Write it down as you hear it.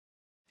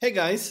Hey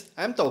guys,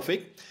 I'm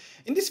Taufik.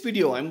 In this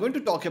video, I'm going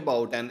to talk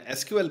about an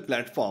SQL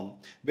platform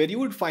where you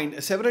would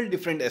find several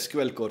different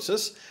SQL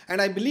courses,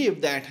 and I believe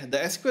that the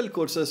SQL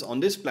courses on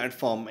this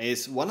platform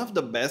is one of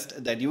the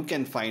best that you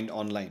can find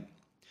online.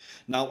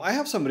 Now, I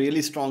have some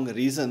really strong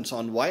reasons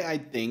on why I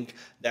think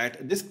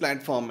that this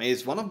platform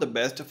is one of the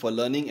best for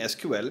learning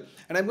SQL,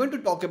 and I'm going to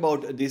talk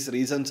about these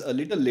reasons a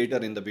little later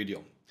in the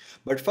video.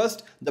 But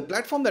first, the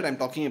platform that I'm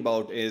talking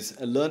about is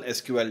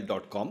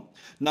learnsql.com.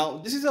 Now,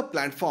 this is a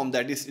platform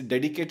that is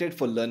dedicated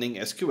for learning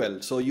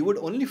SQL, so you would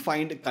only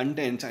find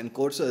contents and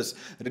courses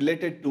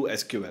related to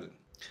SQL.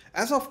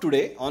 As of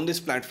today, on this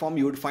platform,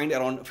 you would find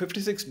around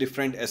 56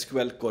 different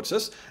SQL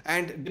courses,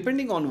 and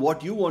depending on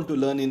what you want to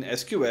learn in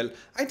SQL,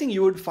 I think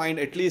you would find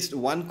at least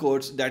one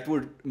course that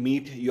would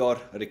meet your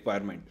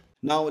requirement.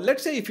 Now,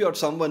 let's say if you're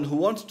someone who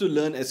wants to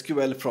learn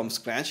SQL from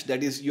scratch,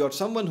 that is, you're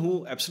someone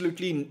who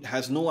absolutely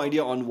has no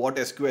idea on what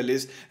SQL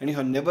is and you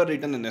have never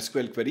written an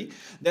SQL query,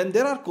 then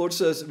there are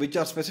courses which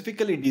are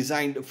specifically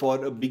designed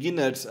for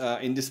beginners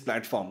in this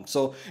platform.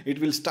 So it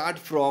will start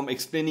from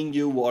explaining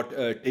you what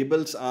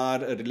tables are,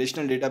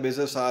 relational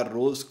databases are,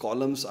 rows,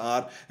 columns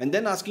are, and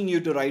then asking you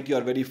to write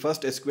your very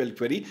first SQL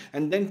query,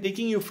 and then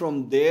taking you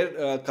from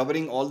there,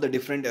 covering all the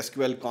different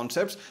SQL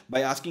concepts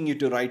by asking you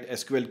to write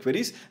SQL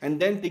queries, and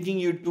then taking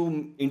you to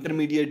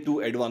intermediate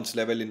to advanced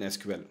level in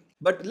SQL.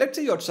 But let's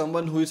say you're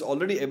someone who is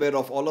already aware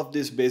of all of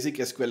these basic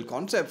SQL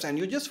concepts and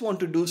you just want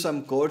to do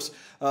some course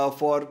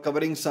for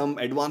covering some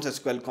advanced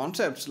SQL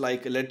concepts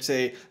like, let's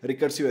say,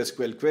 recursive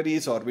SQL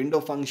queries or window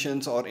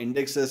functions or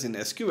indexes in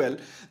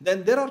SQL,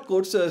 then there are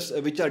courses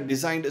which are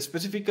designed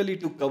specifically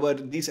to cover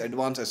these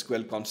advanced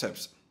SQL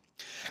concepts.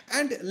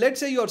 And let's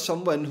say you're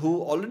someone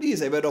who already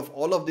is aware of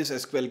all of these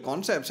SQL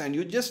concepts and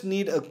you just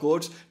need a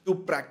course to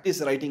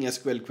practice writing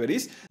SQL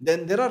queries,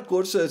 then there are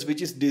courses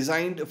which is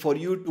designed for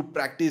you to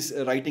practice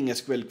writing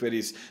SQL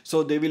queries.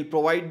 So they will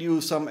provide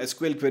you some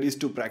SQL queries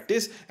to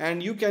practice,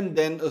 and you can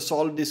then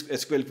solve these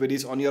SQL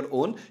queries on your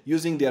own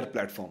using their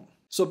platform.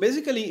 So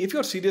basically, if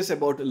you're serious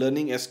about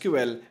learning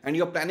SQL and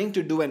you're planning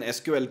to do an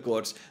SQL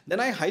course, then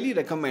I highly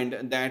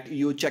recommend that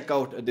you check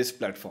out this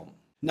platform.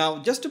 Now,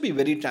 just to be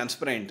very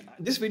transparent,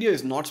 this video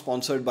is not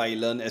sponsored by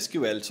Learn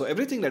SQL, so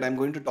everything that I'm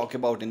going to talk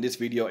about in this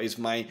video is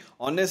my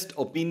honest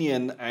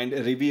opinion and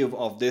review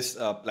of this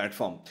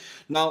platform.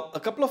 Now, a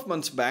couple of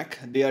months back,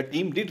 their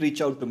team did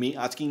reach out to me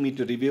asking me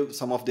to review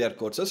some of their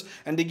courses,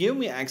 and they gave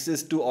me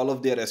access to all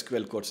of their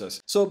SQL courses.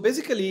 So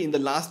basically, in the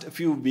last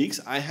few weeks,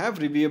 I have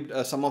reviewed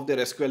some of their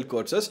SQL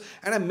courses,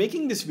 and I'm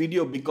making this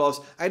video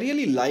because I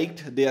really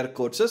liked their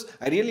courses.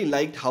 I really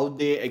liked how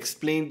they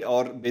explained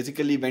or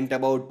basically went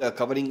about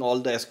covering all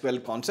the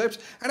SQL concepts,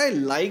 and I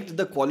liked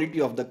the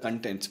quality of the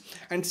contents.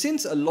 And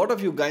since a lot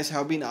of you guys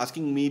have been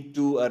asking me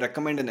to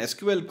recommend an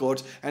SQL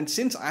course, and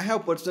since I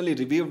have personally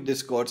reviewed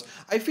this course,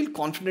 I feel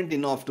confident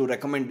enough to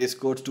recommend this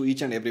course to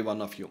each and every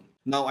one of you.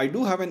 Now, I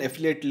do have an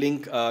affiliate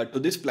link to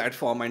this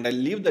platform, and I'll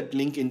leave that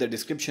link in the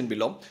description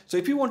below. So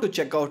if you want to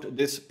check out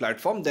this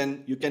platform,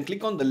 then you can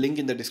click on the link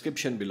in the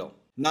description below.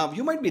 Now,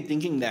 you might be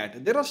thinking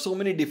that there are so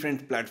many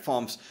different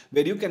platforms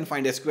where you can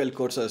find SQL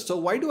courses. So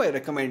why do I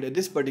recommend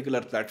this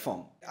particular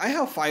platform? I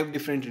have 5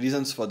 different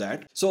reasons for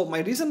that. So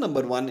my reason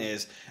number 1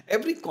 is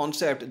every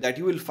concept that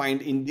you will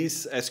find in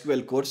these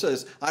SQL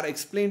courses are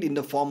explained in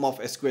the form of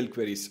SQL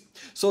queries.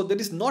 So there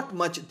is not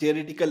much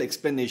theoretical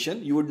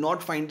explanation. You would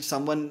not find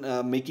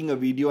someone making a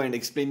video and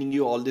explaining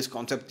you all this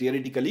concept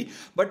theoretically,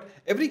 but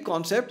every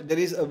concept there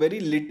is a very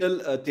little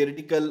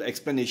theoretical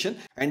explanation,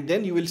 and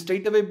then you will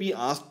straight away be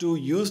asked to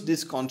use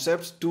these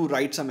concepts to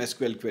write some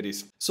SQL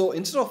queries. So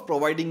instead of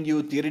providing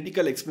you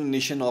theoretical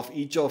explanation of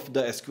each of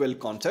the SQL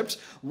concepts,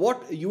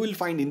 what you will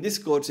find in this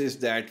course is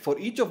that for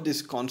each of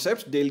these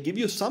concepts, they'll give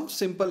you some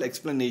simple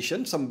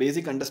explanation, some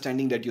basic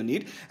understanding that you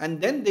need,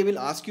 and then they will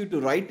ask you to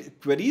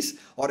write queries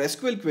or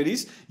SQL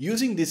queries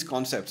using these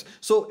concepts.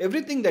 So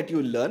everything that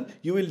you learn,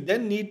 you will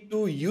then need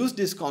to use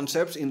these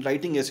concepts in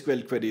writing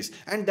SQL queries,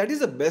 and that is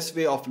the best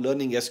way of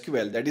learning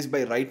SQL, that is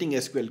by writing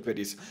SQL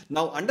queries.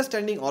 Now,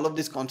 understanding all of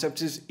these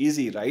concepts is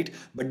easy, right?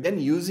 But then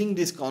using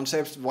these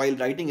concepts while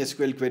writing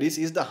SQL queries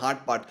is the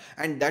hard part,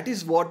 and that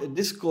is what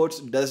this course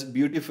does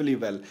beautifully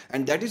well,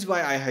 and that is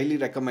why I highly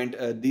recommend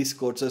these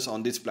courses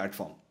on this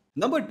platform.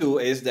 Number 2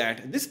 is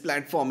that this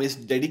platform is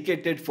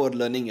dedicated for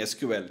learning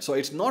SQL. So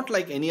it's not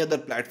like any other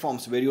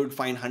platforms where you would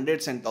find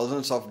hundreds and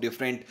thousands of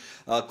different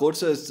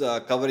courses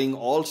covering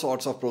all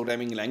sorts of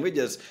programming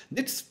languages.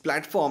 This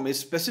platform is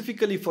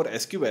specifically for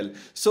SQL.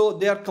 So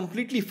they are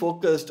completely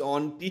focused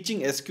on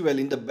teaching SQL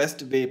in the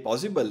best way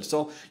possible.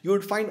 So you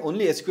would find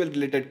only SQL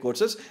related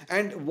courses,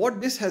 and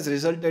what this has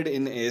resulted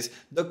in is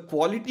the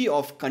quality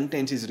of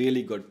content is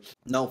really good.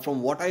 Now,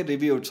 from what I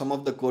reviewed some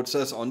of the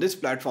courses on this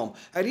platform,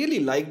 I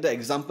really like the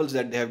examples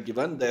that they have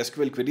given, the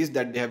SQL queries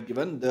that they have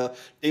given, the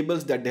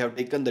tables that they have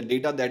taken, the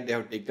data that they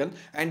have taken,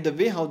 and the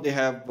way how they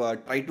have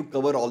tried to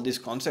cover all these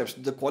concepts.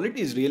 The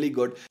quality is really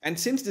good, and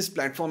since this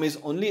platform is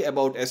only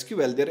about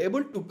SQL, they're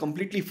able to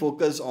completely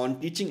focus on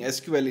teaching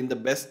SQL in the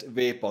best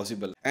way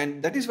possible.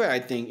 And that is why I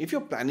think if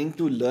you're planning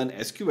to learn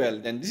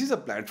SQL, then this is a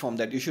platform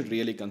that you should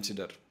really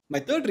consider. My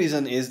third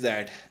reason is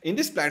that in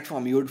this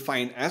platform you would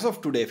find as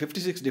of today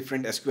 56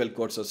 different SQL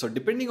courses. So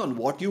depending on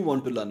what you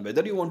want to learn,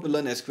 whether you want to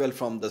learn SQL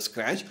from the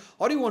scratch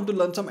or you want to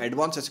learn some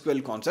advanced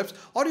SQL concepts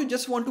or you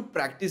just want to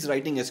practice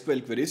writing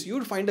SQL queries, you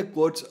would find a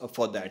course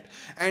for that.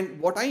 And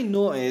what I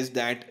know is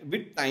that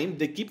with time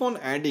they keep on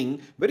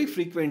adding very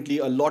frequently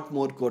a lot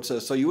more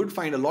courses. So you would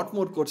find a lot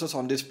more courses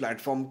on this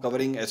platform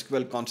covering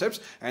SQL concepts,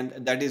 and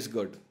that is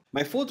good.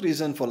 My fourth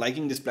reason for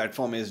liking this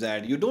platform is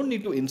that you don't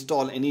need to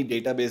install any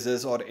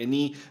databases or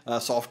any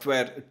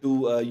software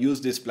to use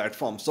this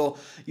platform. So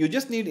you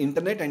just need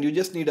internet and you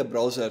just need a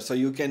browser. So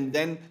you can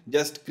then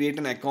just create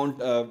an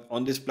account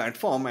on this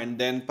platform and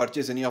then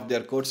purchase any of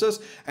their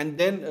courses and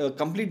then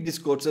complete these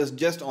courses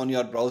just on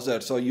your browser.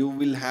 So you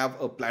will have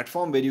a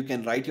platform where you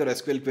can write your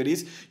SQL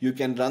queries, you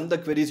can run the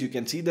queries, you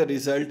can see the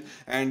result,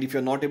 and if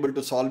you're not able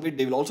to solve it,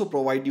 they will also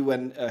provide you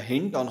a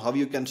hint on how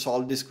you can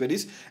solve these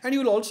queries, and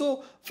you will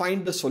also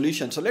find the solution.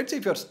 So let's say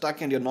if you're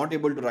stuck and you're not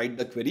able to write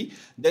the query,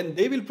 then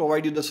they will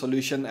provide you the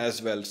solution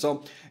as well.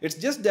 So it's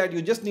just that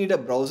you just need a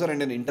browser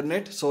and an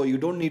internet, so you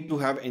don't need to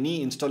have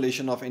any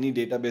installation of any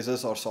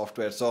databases or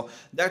software. So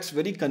that's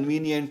very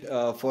convenient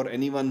for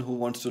anyone who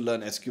wants to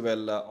learn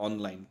SQL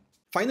online.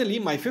 Finally,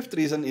 my fifth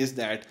reason is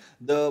that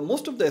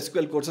most of the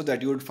SQL courses that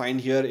you would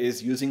find here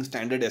is using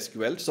standard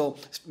SQL. So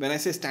when I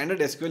say standard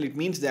SQL, it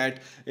means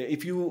that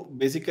if you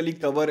basically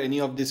cover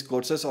any of these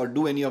courses or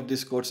do any of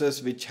these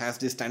courses which has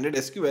this standard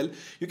SQL,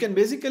 you can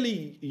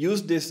basically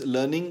use this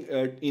learning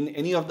in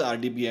any of the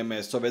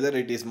RDBMS. So whether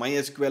it is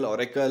MySQL,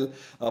 Oracle,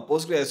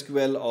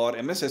 PostgreSQL or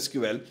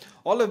MSSQL,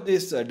 all of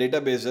these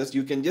databases,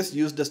 you can just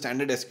use the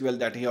standard SQL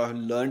that you have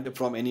learned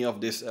from any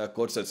of these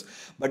courses.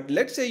 But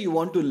let's say you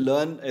want to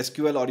learn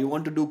SQL or you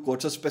want to do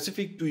courses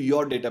specific to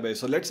your database.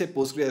 So let's say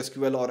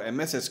PostgreSQL or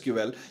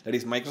MSSQL, that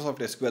is Microsoft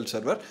SQL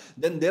Server,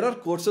 then there are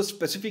courses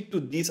specific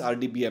to these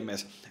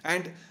RDBMS.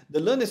 And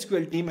the Learn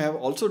SQL team have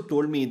also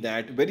told me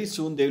that very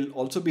soon they will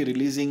also be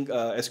releasing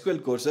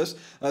SQL courses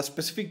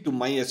specific to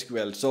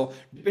MySQL. So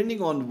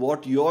depending on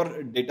what your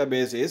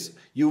database is,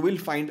 you will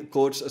find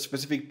course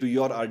specific to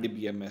your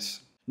RDBMS.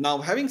 Now,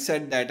 having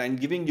said that and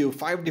giving you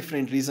 5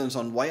 different reasons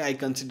on why I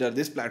consider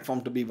this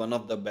platform to be one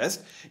of the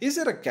best, is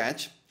there a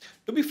catch?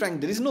 To be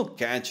frank, there is no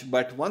catch,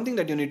 but one thing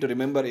that you need to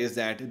remember is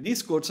that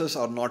these courses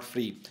are not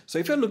free. So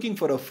if you're looking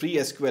for a free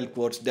SQL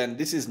course, then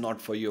this is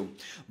not for you.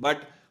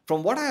 But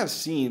from what I have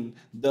seen,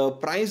 the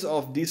price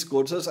of these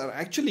courses are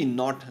actually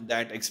not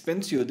that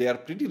expensive. They are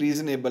pretty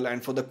reasonable,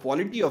 and for the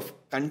quality of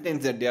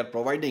contents that they are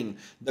providing,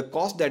 the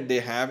cost that they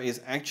have is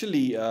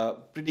actually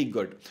pretty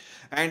good.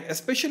 And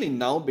especially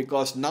now,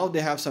 because now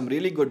they have some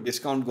really good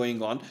discount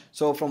going on.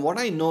 So from what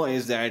I know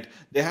is that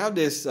they have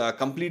this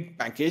complete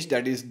package,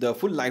 that is the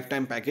full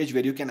lifetime package,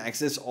 where you can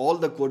access all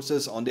the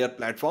courses on their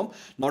platform,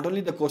 not only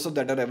the courses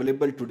that are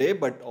available today,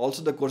 but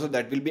also the courses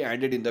that will be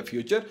added in the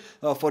future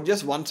for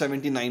just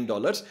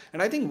 $179.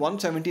 And I think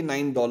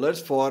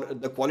 $179 for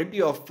the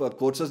quality of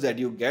courses that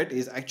you get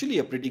is actually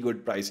a pretty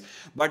good price.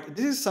 But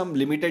this is some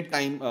limited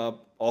time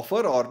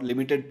offer or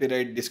limited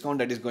period discount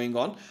that is going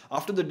on.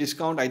 After the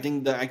discount, I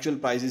think the actual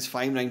price is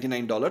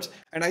 $599,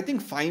 and I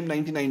think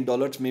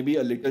 $599 may be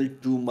a little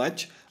too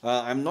much.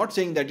 I'm not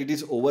saying that it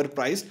is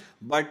overpriced,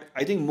 but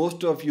I think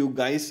most of you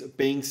guys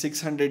paying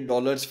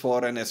 $600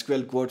 for an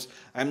SQL course,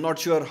 I'm not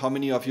sure how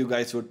many of you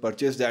guys would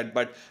purchase that,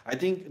 but I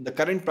think the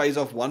current price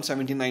of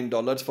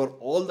 $179 for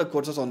all the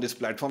courses on this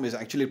platform is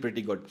actually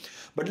pretty good.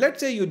 But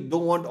let's say you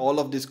don't want all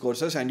of these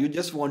courses and you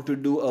just want to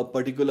do a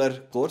particular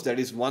course, that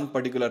is one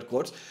particular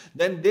course,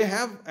 then they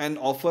have an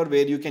offer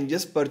where you can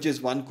just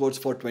purchase one course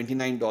for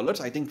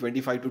 $29, I think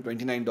 $25 to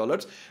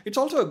 $29. It's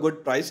also a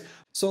good price.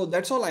 So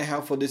that's all I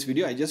have for this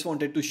video. I just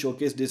wanted to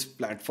showcase this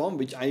platform,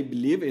 which I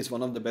believe is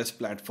one of the best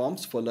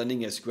platforms for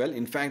learning SQL.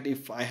 In fact,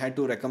 if I had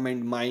to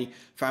recommend my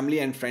family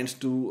and friends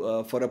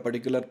to for a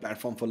particular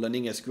platform for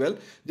learning SQL,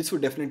 this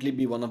would definitely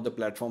be one of the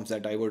platforms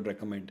that I would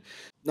recommend.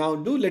 Now,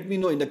 do let me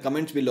know in the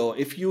comments below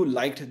if you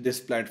liked this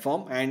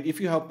platform and if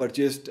you have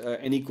purchased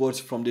any course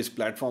from this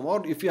platform,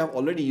 or if you have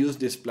already used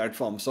this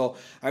platform. So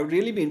I would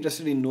really be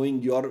interested in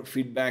knowing your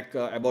feedback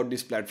about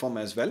this platform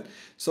as well.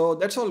 So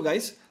that's all,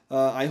 guys.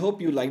 I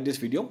hope you liked this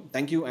video.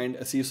 Thank you, and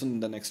see you soon in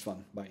the next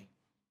one. Bye.